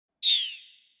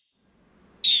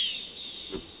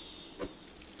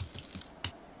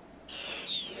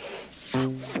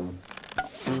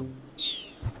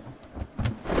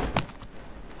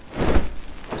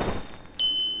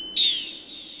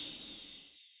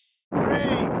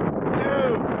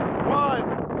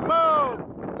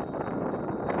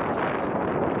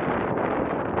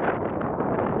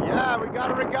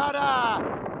Regatta!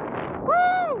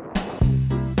 Woo!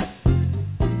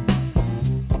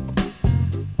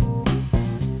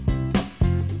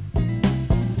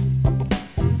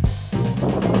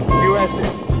 US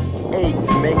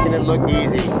 8, making it look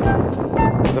easy.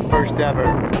 The first ever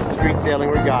street sailing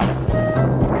regatta.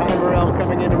 Kai Morrell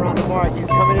coming in around the mark. He's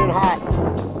coming in hot.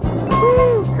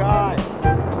 Woo! Kai.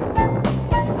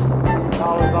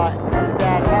 Followed by his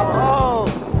dad, Al.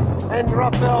 Oh! And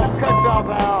Raphael cuts off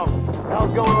Al.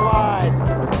 Al's going wide.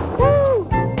 Woo!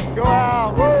 Go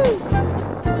Al. Woo!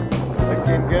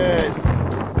 Looking good.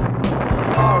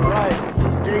 All right.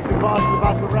 Jason Boss is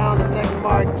about to round the second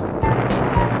mark.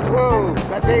 Whoa!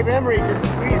 That Dave Emery just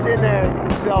squeezed in there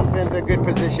himself into a good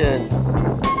position.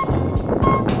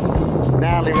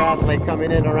 Natalie Ratley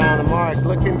coming in around the mark.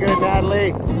 Looking good,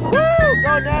 Natalie. Woo!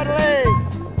 Go, Natalie!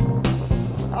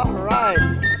 All right.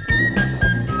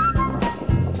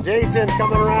 Jason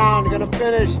coming around, gonna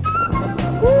finish.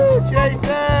 Woo!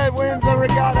 Jason wins the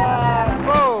regatta.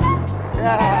 Boom!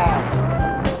 Yeah.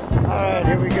 All right,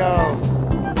 here we go.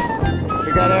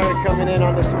 We got Eric coming in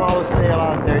on the smallest sail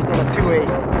out there. He's on a 2-8.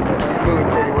 He's moving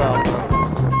pretty well.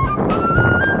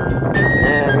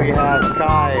 And we have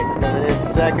Kai coming in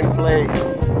second place.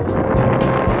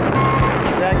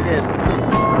 Second.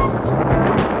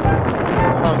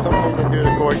 Oh, someone can do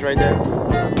the course right there.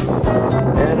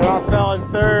 And Raphael in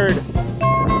third.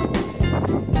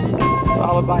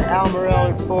 Followed by Al Morrell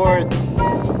in fourth.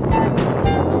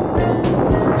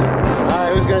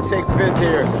 Alright, who's going to take fifth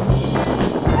here?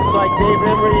 Looks like Dave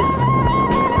Emery's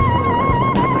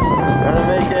gonna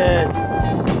make it.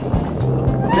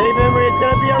 Dave Emery is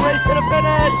gonna be a race to the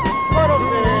finish. Photo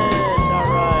finish.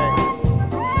 Alright.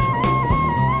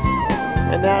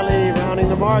 And Natalie rounding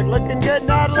the mark. Looking good,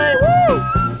 Natalie. Woo!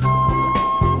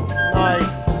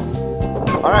 Nice.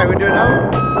 Alright, we're doing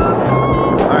out.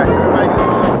 Alright, everybody just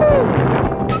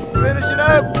finish it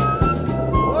up.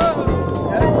 Whoa.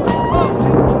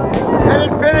 And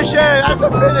then finish it. That's the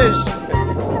finish.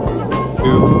 2,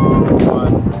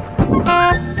 1.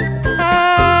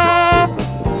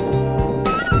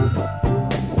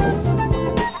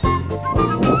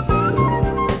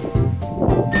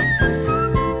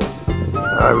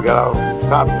 Alright, we got our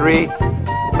top three.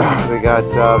 We got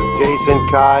Jason,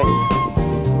 Kai,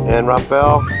 and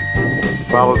Raphael,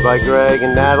 followed by Greg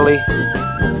and Natalie.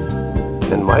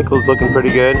 And Michael's looking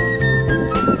pretty good.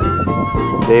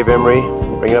 Dave Emery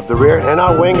bringing up the rear, and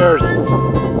our wingers.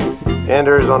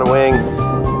 Anders on the wing.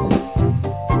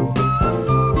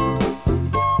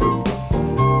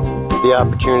 The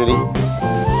opportunity.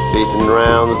 Jason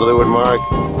rounds the leeward mark.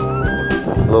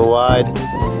 A little wide.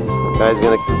 Guy's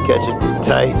gonna catch it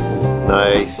tight.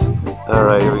 Nice.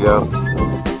 Alright, here we go.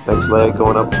 Next leg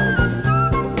going up.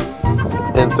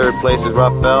 In third place is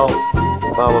Raphael,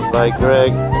 followed by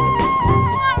Greg.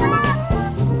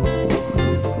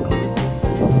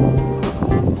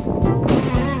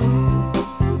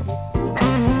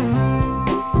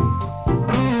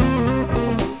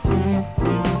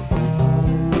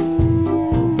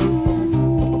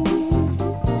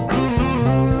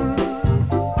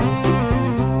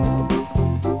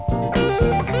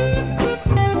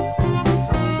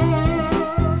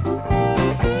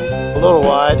 A little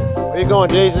wide. Where you going,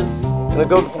 Jason? Gonna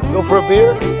go for a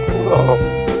beer? Oh.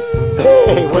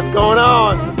 Hey, what's going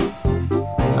on?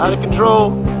 Out of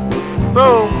control.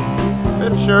 Boom.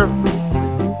 Finisher.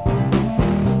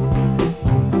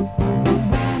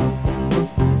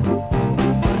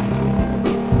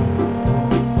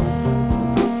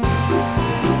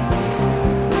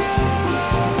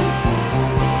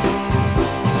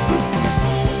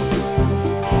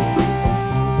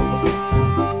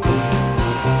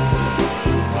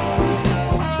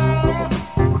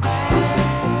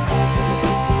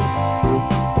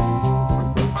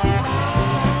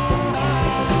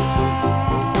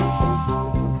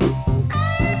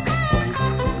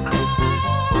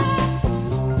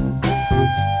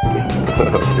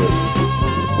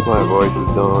 My voice is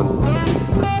gone.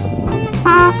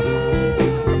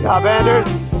 Job, Anders.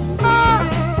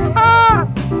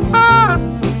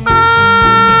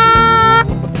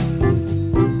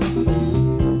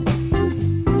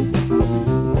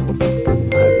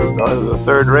 At the start of the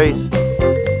third race,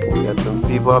 got some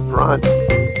people up front.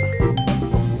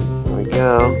 There we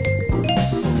go.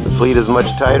 The fleet is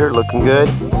much tighter, looking good.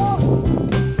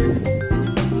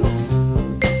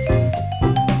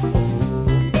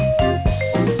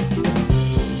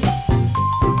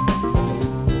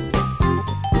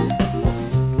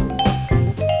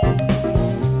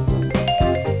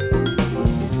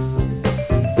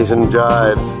 And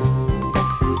jives.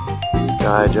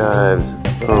 Guy jives.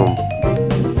 Boom.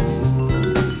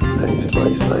 Nice.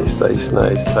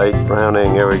 Nice, tight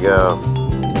rounding. Here we go.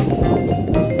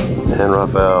 And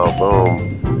Raphael, boom.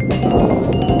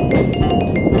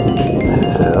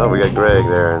 And, oh, we got Greg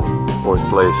there in 4th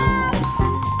place.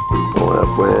 Going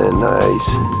upwind, nice.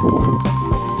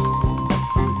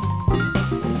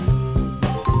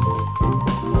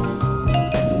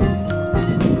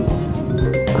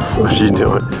 What's she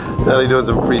doing? Nelly doing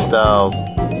some freestyles.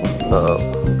 Uh-oh.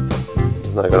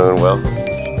 It's not going to end well.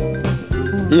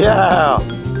 Yeah!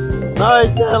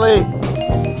 Nice, Nelly!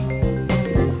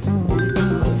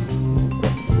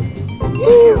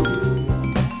 Ew!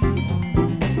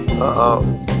 Uh-oh.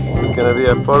 It's going to be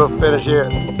a photo finish here.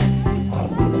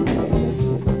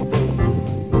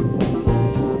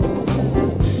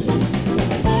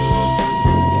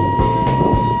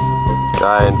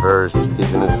 Guy in first,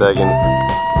 Jason in second.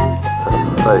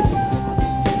 Right.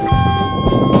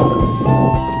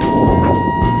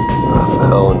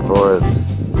 Raphael in 4th.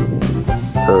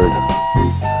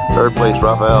 3rd place,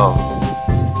 Raphael.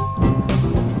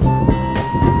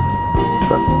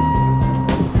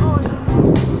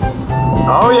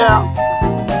 Oh yeah!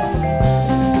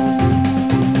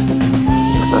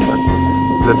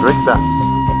 He's a trickster.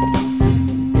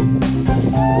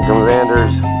 Here comes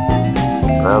Anders,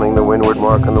 rounding the windward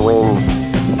mark on the wing.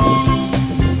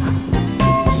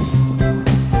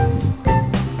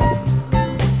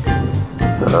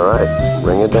 Alright,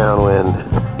 bring it downwind.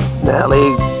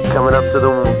 Natalie coming up to the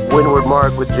windward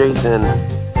mark with Jason.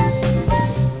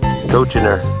 Coaching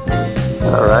her.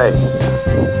 Alright.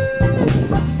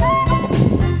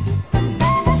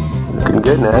 Looking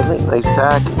good, Natalie. Nice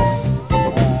tack.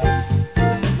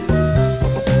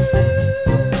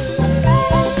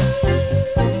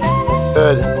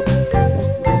 Good.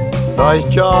 Nice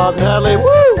job, Natalie.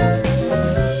 Woo!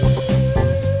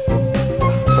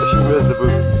 Oh, she missed the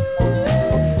boot.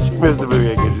 Missed the boogie.